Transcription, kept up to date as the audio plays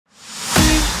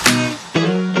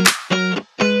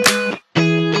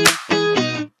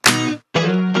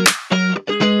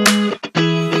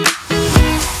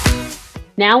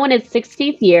Now in its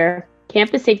 16th year,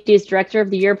 Campus Safety's Director of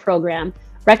the Year program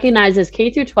recognizes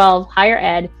K-12 higher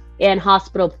ed and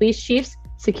hospital police chiefs,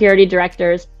 security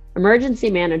directors,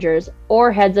 emergency managers,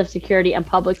 or heads of security and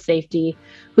public safety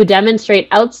who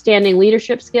demonstrate outstanding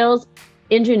leadership skills,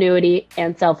 ingenuity,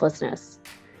 and selflessness.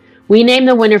 We name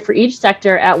the winner for each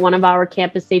sector at one of our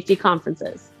campus safety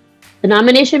conferences. The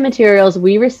nomination materials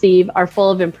we receive are full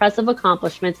of impressive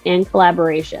accomplishments and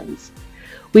collaborations.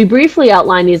 We briefly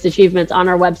outline these achievements on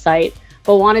our website,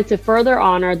 but wanted to further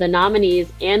honor the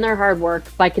nominees and their hard work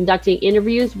by conducting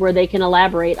interviews where they can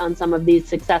elaborate on some of these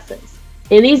successes.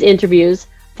 In these interviews,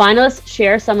 finalists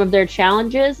share some of their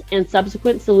challenges and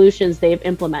subsequent solutions they've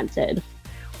implemented.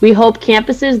 We hope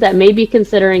campuses that may be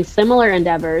considering similar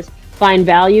endeavors find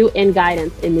value and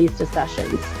guidance in these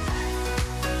discussions.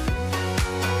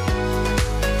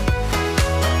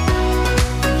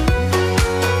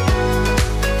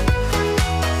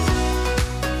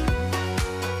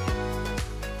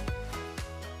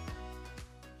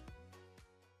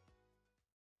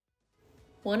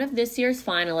 One of this year's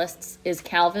finalists is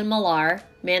Calvin Millar,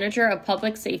 Manager of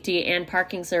Public Safety and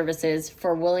Parking Services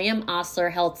for William Osler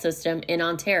Health System in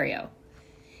Ontario.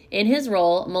 In his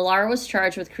role, Millar was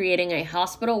charged with creating a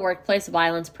hospital workplace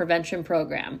violence prevention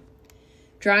program.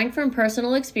 Drawing from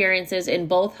personal experiences in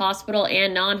both hospital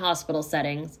and non-hospital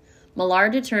settings, Millar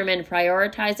determined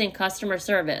prioritizing customer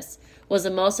service was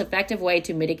the most effective way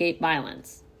to mitigate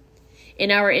violence. In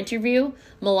our interview,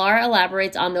 Millar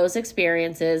elaborates on those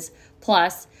experiences,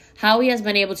 plus how he has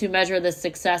been able to measure the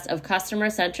success of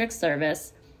customer-centric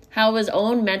service, how his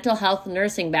own mental health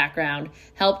nursing background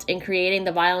helped in creating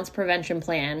the violence prevention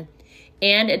plan,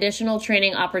 and additional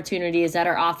training opportunities that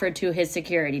are offered to his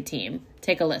security team.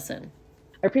 Take a listen.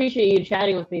 I appreciate you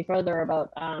chatting with me further about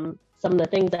some of the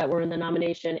things that were in the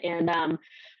nomination. And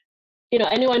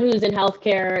anyone who's in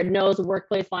healthcare knows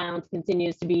workplace violence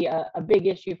continues to be a big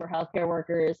issue for healthcare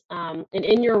workers. And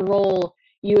in your role,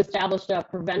 you established a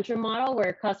prevention model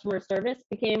where customer service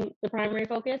became the primary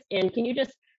focus. And can you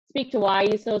just speak to why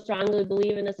you so strongly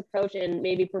believe in this approach and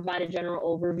maybe provide a general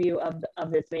overview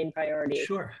of its main priorities?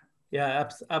 Sure. Yeah,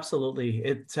 absolutely.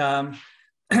 It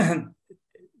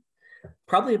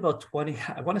probably about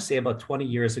 20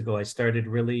 years ago, I started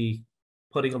really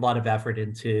putting a lot of effort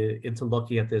into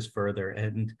looking at this further.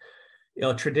 And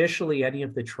traditionally, any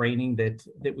of the training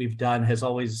that we've done has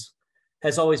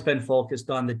always been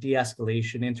focused on the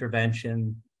de-escalation,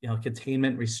 intervention,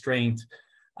 containment, restraint.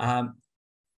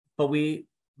 But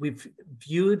we've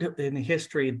viewed in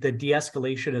history the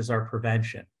de-escalation as our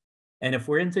prevention. And if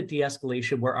we're into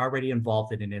de-escalation, we're already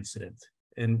involved in an incident,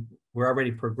 and we're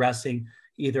already progressing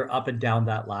either up and down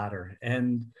that ladder.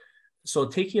 And so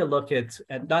taking a look at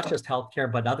not just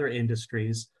healthcare, but other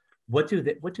industries, what do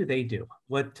they do?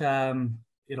 What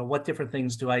different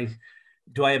things do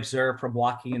I observe from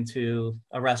walking into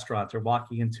a restaurant or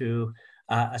walking into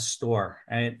a store,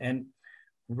 right? And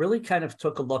really kind of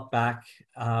took a look back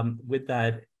with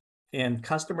that, and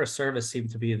customer service seemed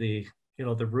to be the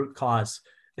root cause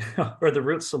or the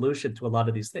root solution to a lot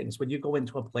of these things. When you go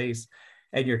into a place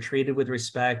and you're treated with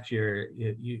respect,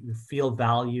 you feel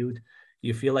valued,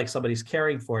 you feel like somebody's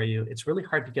caring for you, it's really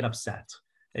hard to get upset.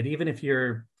 And even if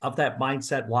you're of that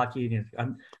mindset, walking,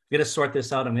 I'm going to sort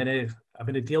this out, I'm going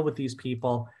to deal with these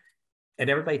people, and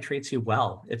everybody treats you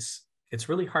well, it's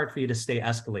really hard for you to stay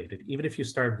escalated, even if you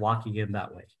start walking in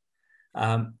that way.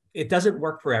 It doesn't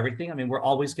work for everything. I mean, we're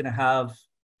always going to have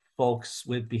folks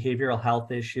with behavioral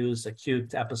health issues,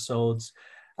 acute episodes.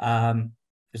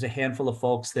 There's a handful of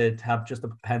folks that have just a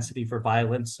propensity for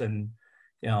violence, and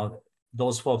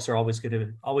those folks are always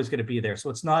going to be there. So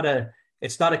it's not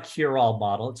a cure-all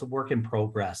model. It's a work in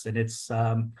progress, and it's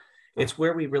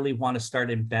where we really want to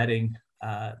start embedding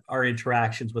our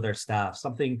interactions with our staff.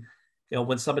 Something,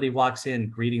 when somebody walks in,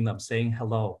 greeting them, saying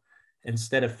hello,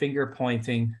 instead of finger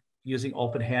pointing, using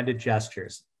open-handed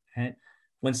gestures. Right?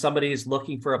 When somebody is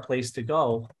looking for a place to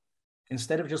go,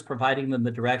 instead of just providing them the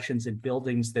directions in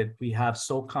buildings that we have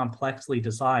so complexly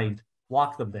designed,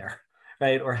 walk them there,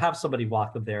 right? Or have somebody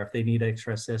walk them there if they need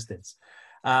extra assistance.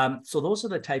 So those are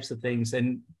the types of things.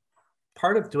 And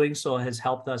part of doing so has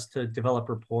helped us to develop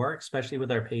rapport, especially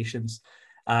with our patients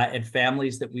and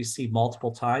families that we see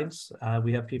multiple times.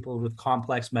 We have people with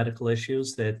complex medical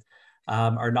issues that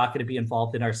are not going to be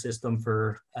involved in our system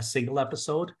for a single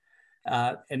episode.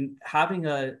 And having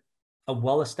a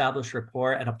well-established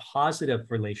rapport and a positive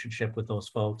relationship with those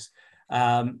folks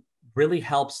really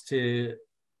helps to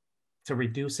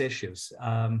reduce issues.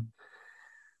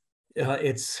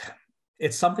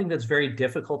 It's something that's very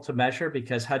difficult to measure,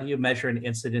 because how do you measure an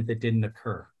incident that didn't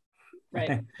occur?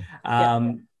 Right.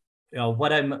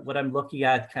 what I'm looking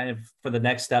at kind of for the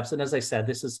next steps. And as I said,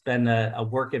 this has been a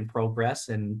work in progress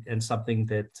and something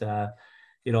that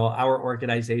our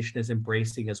organization is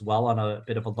embracing as well on a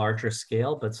bit of a larger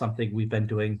scale, but something we've been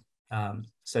doing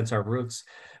since our roots.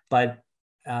 But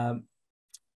when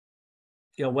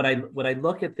I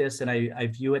look at this and I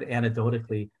view it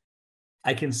anecdotally,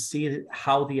 I can see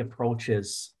how the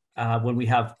approaches when we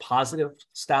have positive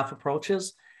staff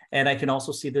approaches, and I can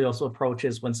also see those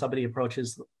approaches when somebody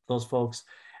approaches those folks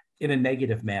in a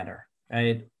negative manner,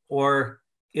 right? Or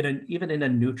even in a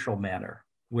neutral manner,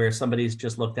 where somebody's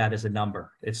just looked at as a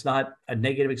number. It's not a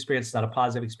negative experience, it's not a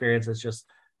positive experience. It's just,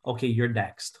 okay, you're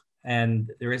next,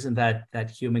 and there isn't that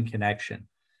human connection.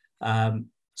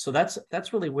 So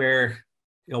that's really where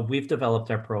we've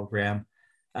developed our program,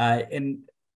 and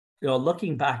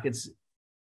looking back, it's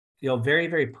very,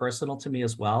 very personal to me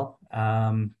as well.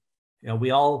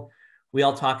 We all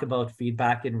talk about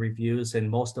feedback and reviews, and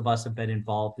most of us have been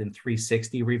involved in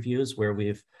 360 reviews, where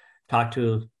we've talked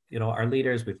to our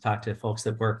leaders, we've talked to folks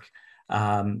that work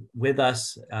with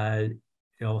us, and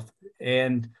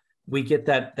we get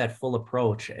that full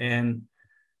approach. And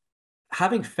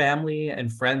having family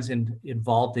and friends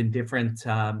involved in different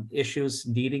issues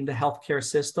needing the healthcare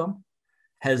system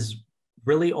has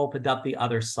really opened up the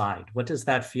other side. What does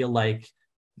that feel like,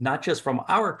 not just from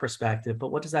our perspective,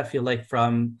 but what does that feel like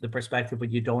from the perspective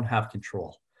when you don't have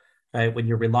control, right? When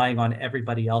you're relying on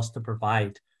everybody else to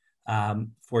provide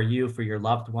for you, for your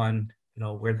loved one,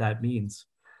 where that means.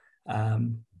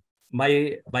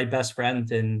 My best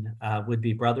friend and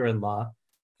would-be brother-in-law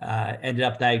ended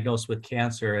up diagnosed with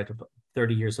cancer at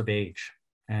 30 years of age,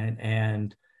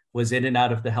 and was in and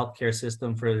out of the healthcare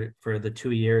system for the 2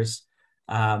 years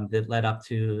that led up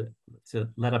to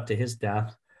his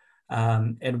death.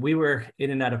 And we were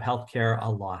in and out of healthcare a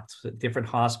lot, different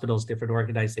hospitals, different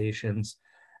organizations.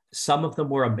 Some of them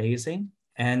were amazing,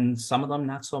 and some of them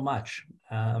not so much.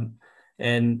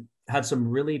 And had some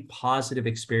really positive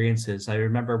experiences. I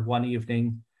remember one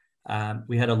evening,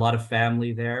 we had a lot of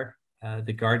family there.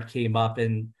 The guard came up,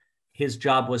 and his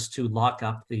job was to lock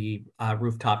up the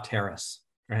rooftop terrace,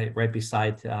 right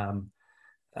beside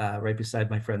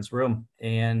my friend's room.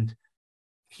 And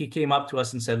he came up to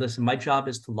us and said, "Listen, my job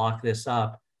is to lock this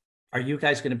up. Are you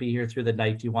guys going to be here through the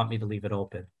night? Do you want me to leave it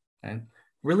open?" And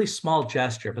really small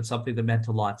gesture, but something that meant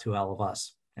a lot to all of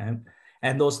us.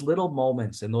 And those little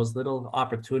moments and those little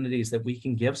opportunities that we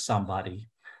can give somebody,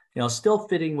 still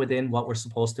fitting within what we're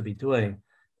supposed to be doing,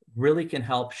 really can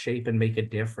help shape and make a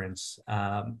difference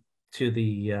to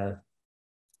the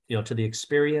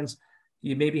experience.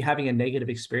 You may be having a negative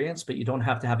experience, but you don't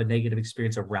have to have a negative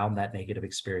experience around that negative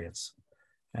experience.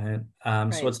 And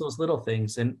right. So it's those little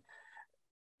things. And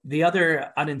the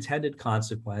other unintended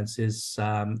consequence is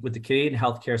with the Canadian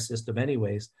healthcare system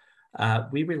anyways,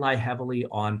 we rely heavily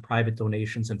on private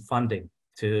donations and funding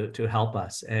to help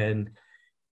us. And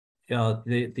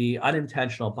the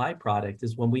unintentional byproduct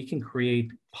is when we can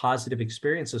create positive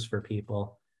experiences for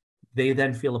people, they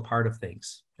then feel a part of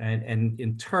things, and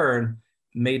in turn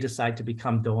may decide to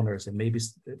become donors and maybe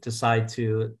decide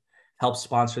to help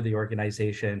sponsor the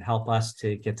organization, help us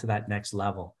to get to that next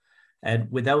level.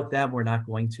 And without them, we're not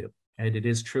going to. And it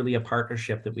is truly a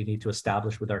partnership that we need to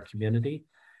establish with our community.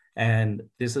 And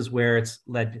this is where it's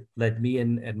led me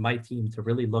and my team to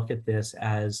really look at this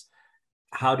as,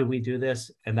 how do we do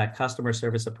this? And that customer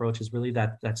service approach is really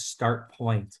that start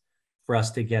point for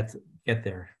us to get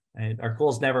there. And our goal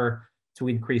is never to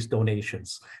increase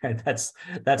donations. Right? That's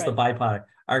right. The byproduct.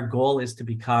 Our goal is to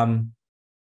become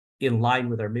in line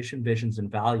with our mission, visions,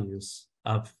 and values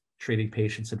of treating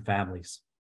patients and families,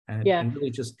 and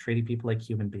really just treating people like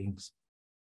human beings.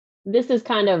 This is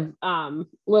kind of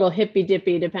little hippy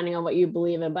dippy depending on what you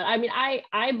believe in, but I mean,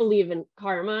 I believe in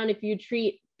karma, and if you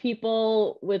treat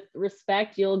people with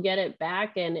respect, you'll get it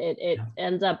back, and it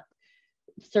ends up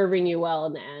serving you well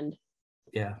in the end.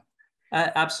 Yeah,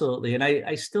 absolutely. And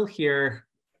I still hear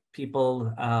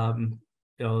people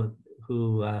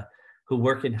who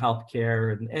work in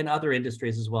healthcare and other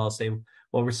industries as well say,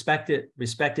 well, respect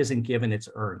isn't given, it's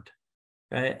earned.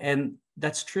 And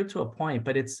that's true to a point,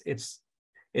 but it's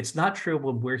not true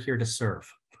when we're here to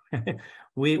serve.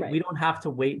 We don't have to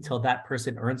wait until that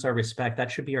person earns our respect.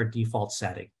 That should be our default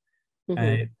setting.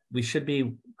 Mm-hmm. We should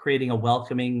be creating a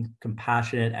welcoming,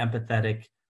 compassionate, empathetic,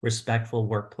 respectful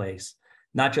workplace,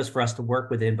 not just for us to work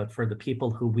within, but for the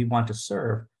people who we want to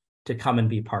serve to come and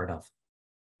be part of.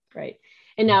 Right.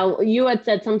 And now you had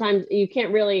said sometimes you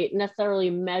can't really necessarily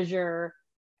measure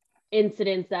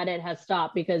incidents that it has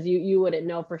stopped because you wouldn't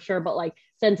know for sure, but like,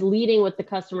 since leading with the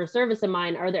customer service in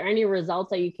mind, are there any results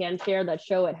that you can share that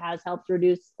show it has helped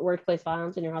reduce workplace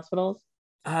violence in your hospitals?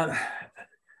 Uh,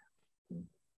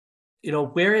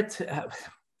 where it's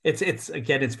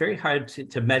again, it's very hard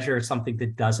to measure something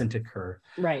that doesn't occur.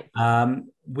 Right.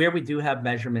 Where we do have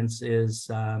measurements is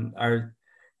our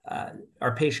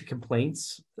patient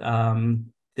complaints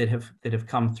that have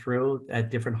come through at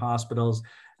different hospitals.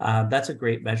 That's a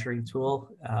great measuring tool.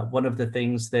 One of the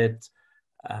things that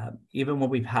even when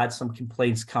we've had some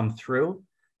complaints come through,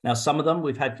 now some of them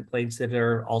we've had complaints that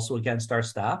are also against our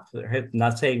staff. I'm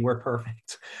not saying we're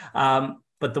perfect,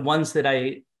 but the ones that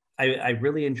I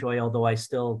really enjoy, although I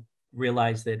still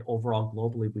realize that overall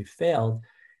globally we failed,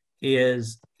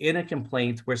 is in a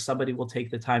complaint where somebody will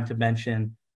take the time to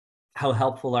mention how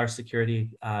helpful our security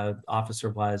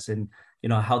officer was, and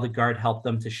how the guard helped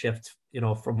them to shift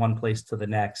from one place to the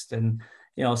next. And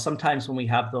sometimes when we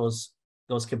have those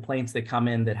complaints that come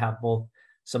in that have both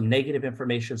some negative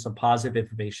information, some positive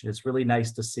information, it's really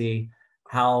nice to see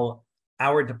how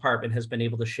our department has been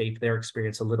able to shape their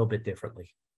experience a little bit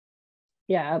differently.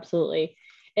 Yeah, absolutely.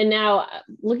 And now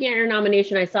looking at your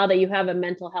nomination, I saw that you have a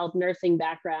mental health nursing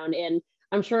background, and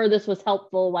I'm sure this was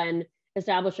helpful when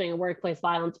establishing a workplace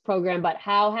violence program, but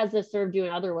how has this served you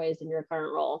in other ways in your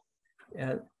current role?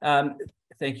 Yeah,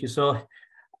 thank you. So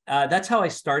that's how I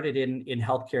started in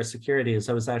healthcare security. As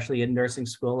I was actually in nursing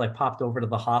school, I popped over to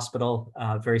the hospital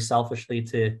very selfishly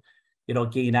to,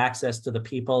 gain access to the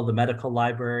people, the medical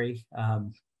library.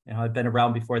 I've been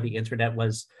around before the internet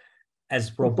was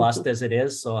as robust as it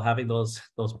is, so having those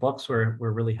books were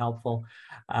really helpful.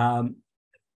 And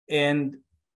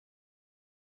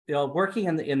working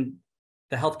in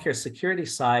the healthcare security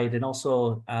side, and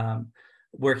also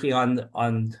working on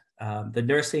the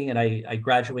nursing, and I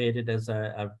graduated as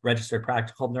a registered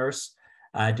practical nurse.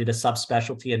 I did a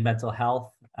subspecialty in mental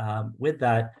health with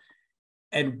that.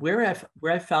 And where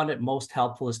I found it most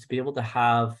helpful is to be able to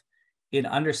have an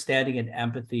understanding and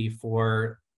empathy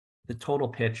for the total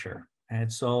picture.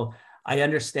 And so I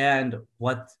understand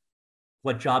what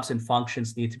jobs and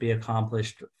functions need to be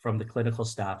accomplished from the clinical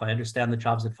staff. I understand the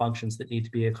jobs and functions that need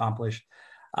to be accomplished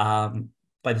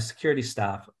by the security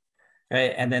staff.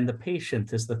 Right? And then the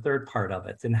patient is the third part of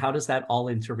it. And how does that all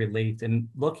interrelate? And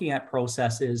looking at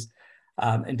processes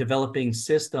and developing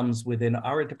systems within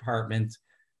our department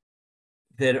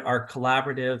that are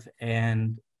collaborative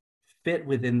and fit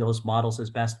within those models as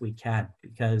best we can,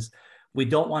 because we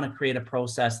don't want to create a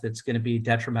process that's going to be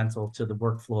detrimental to the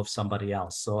workflow of somebody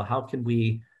else. So how can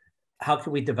we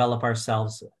develop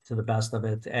ourselves to the best of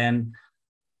it? And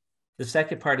the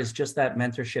second part is just that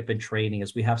mentorship and training,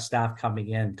 as we have staff coming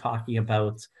in talking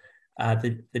about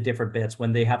the different bits.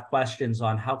 When they have questions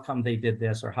on how come they did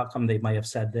this or how come they might have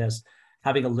said this,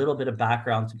 having a little bit of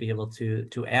background to be able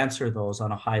to answer those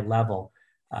on a high level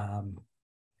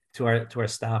to our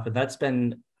staff. And that's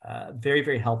been very,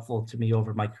 very helpful to me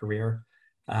over my career,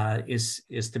 is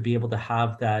to be able to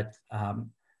have that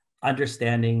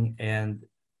understanding and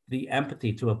the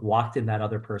empathy to have walked in that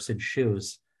other person's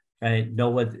shoes, right? Know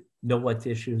what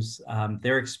issues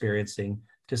they're experiencing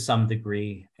to some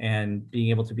degree, and being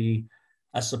able to be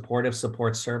a supportive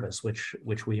support service,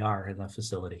 which we are in the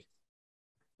facility.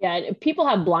 Yeah, people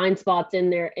have blind spots in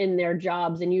their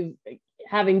jobs, and you,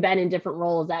 having been in different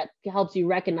roles, that helps you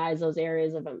recognize those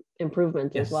areas of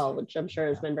improvement as well, which I'm sure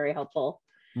has been very helpful.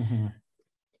 Mm-hmm.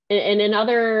 And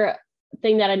another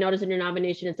thing that I noticed in your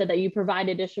nomination, it said that you provide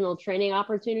additional training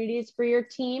opportunities for your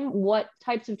team. What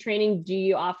types of training do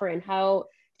you offer, and how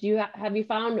have you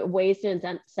found ways to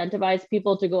incentivize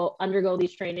people to undergo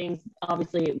these trainings,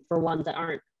 obviously for ones that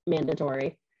aren't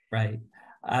mandatory? Right.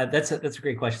 That's a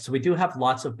great question. So we do have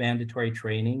lots of mandatory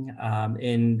training,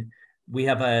 and we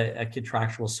have a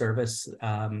contractual service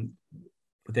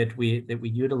that we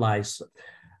utilize,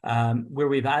 where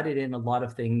we've added in a lot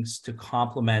of things to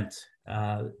complement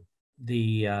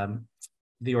the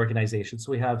organization.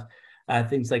 So we have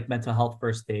things like mental health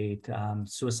first aid,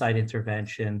 suicide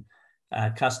intervention,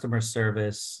 customer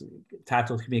service,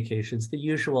 tactile communications, the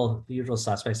usual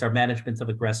suspects, our management of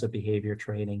aggressive behavior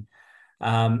training.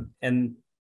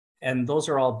 And those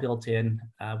are all built in.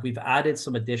 We've added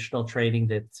some additional training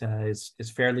that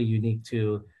is fairly unique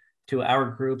to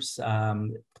our groups.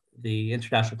 The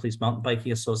International Police Mountain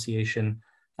Biking Association,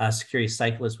 Security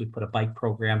Cyclists, we put a bike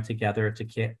program together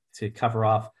to cover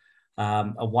off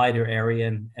a wider area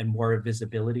and more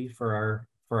visibility for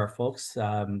our folks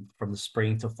from the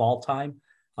spring to fall time.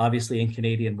 Obviously, in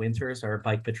Canadian winters, our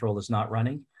bike patrol is not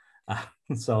running,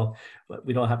 so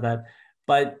we don't have that.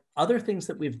 But other things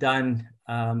that we've done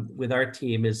with our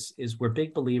team is we're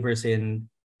big believers in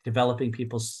developing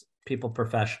people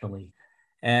professionally.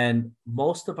 And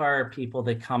most of our people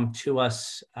that come to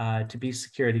us to be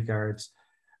security guards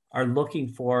are looking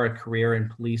for a career in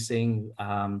policing,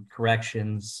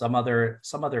 corrections, some other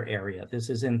area. This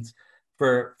isn't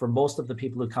for most of the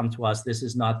people who come to us. This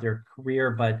is not their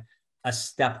career, but a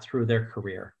step through their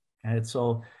career. And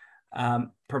so,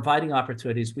 providing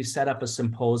opportunities, we set up a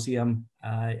symposium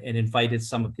and invited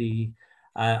some of the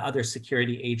other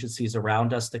security agencies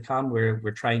around us to come.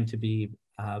 We're trying to be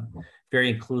very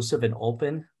inclusive and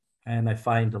open. And I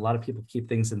find a lot of people keep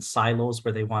things in silos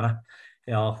where they want to,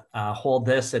 hold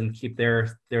this and keep their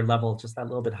level just that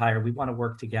little bit higher. We want to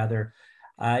work together.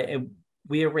 And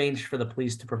we arranged for the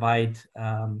police to provide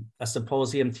a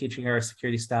symposium teaching our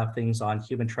security staff things on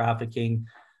human trafficking,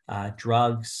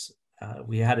 drugs.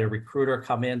 We had a recruiter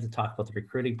come in to talk about the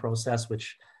recruiting process,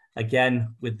 which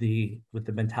again, with the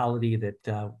mentality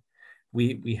that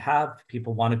we have,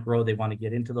 people want to grow, they want to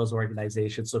get into those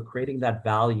organizations. So creating that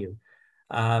value.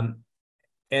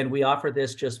 And we offer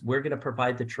this we're going to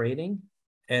provide the training,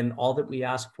 and all that we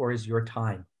ask for is your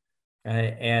time.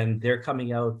 And they're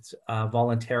coming out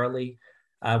voluntarily.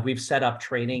 We've set up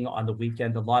training on the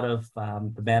weekend. A lot of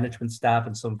the management staff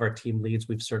and some of our team leads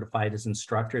we've certified as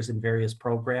instructors in various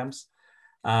programs.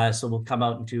 So we'll come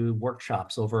out and do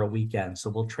workshops over a weekend. So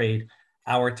we'll trade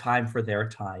our time for their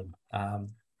time.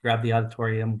 Grab the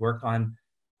auditorium, work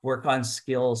on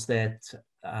skills that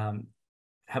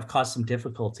have caused some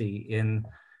difficulty in,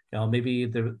 maybe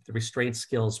the restraint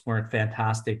skills weren't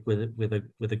fantastic with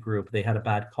a group. They had a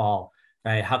bad call,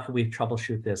 right? How can we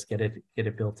troubleshoot this, get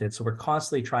it built in? So we're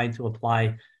constantly trying to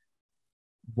apply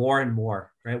more and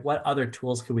more, right? What other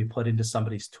tools can we put into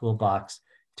somebody's toolbox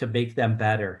to make them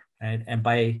better? And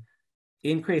by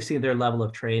increasing their level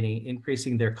of training,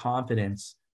 increasing their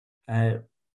confidence,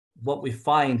 what we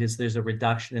find is there's a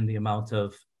reduction in the amount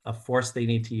of force they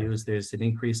need to use. There's an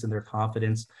increase in their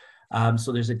confidence.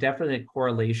 So there's a definite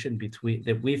correlation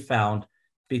that we've found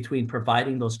between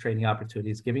providing those training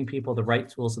opportunities, giving people the right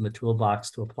tools in the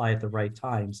toolbox to apply at the right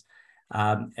times,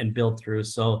 and build through.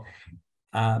 So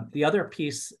the other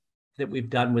piece that we've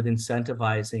done with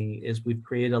incentivizing is we've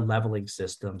created a leveling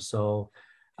system. So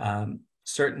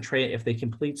if they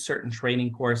complete certain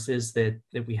training courses that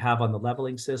we have on the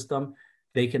leveling system,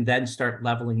 they can then start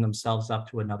leveling themselves up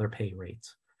to another pay rate,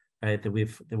 right? That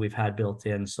we've had built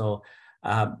in. So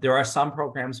there are some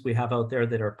programs we have out there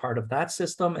that are part of that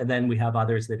system, and then we have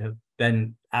others that have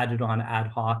been added on ad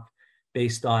hoc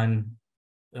based on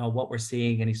what we're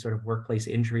seeing, any sort of workplace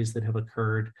injuries that have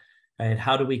occurred, and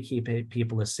how do we keep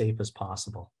people as safe as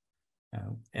possible,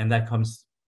 and that comes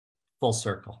full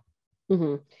circle.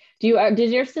 Mm-hmm.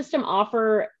 Does your system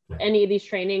offer any of these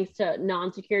trainings to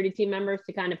non-security team members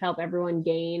to kind of help everyone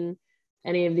gain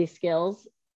any of these skills?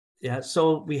 Yeah,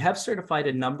 so we have certified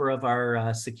a number of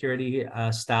our security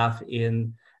staff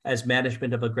as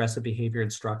management of aggressive behavior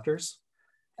instructors,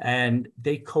 and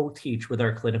they co-teach with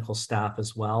our clinical staff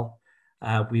as well.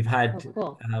 We've had,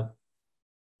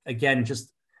 again,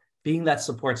 just being that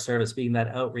support service, being that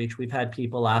outreach, we've had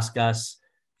people ask us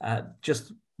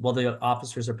just while the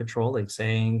officers are patrolling,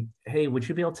 saying, hey, would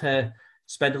you be able to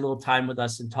spend a little time with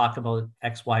us and talk about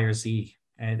X, Y, or Z?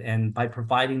 And by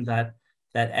providing that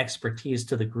expertise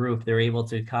to the group, they're able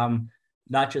to come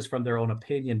not just from their own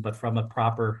opinion, but from a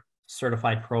proper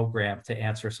certified program to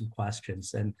answer some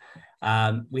questions. And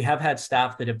we have had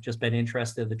staff that have just been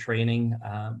interested in the training.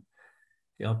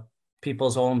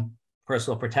 People's own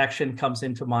personal protection comes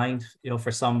into mind, for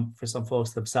some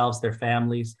folks themselves, their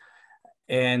families.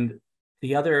 And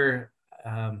the other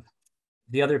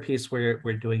piece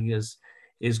we're doing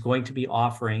is going to be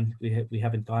offering, we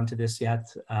haven't gone to this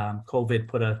yet. COVID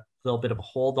put a little bit of a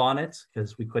hold on it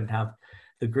because we couldn't have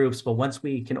the groups, but once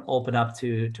we can open up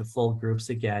to full groups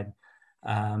again,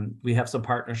 we have some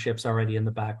partnerships already in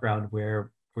the background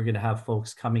where we're going to have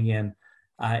folks coming in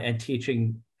and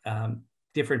teaching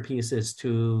different pieces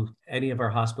to any of our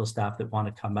hospital staff that want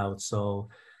to come out. So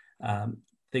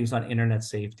things on internet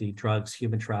safety, drugs,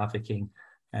 human trafficking,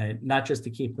 not just to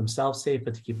keep themselves safe,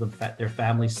 but to keep their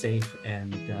families safe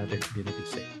and their community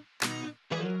safe.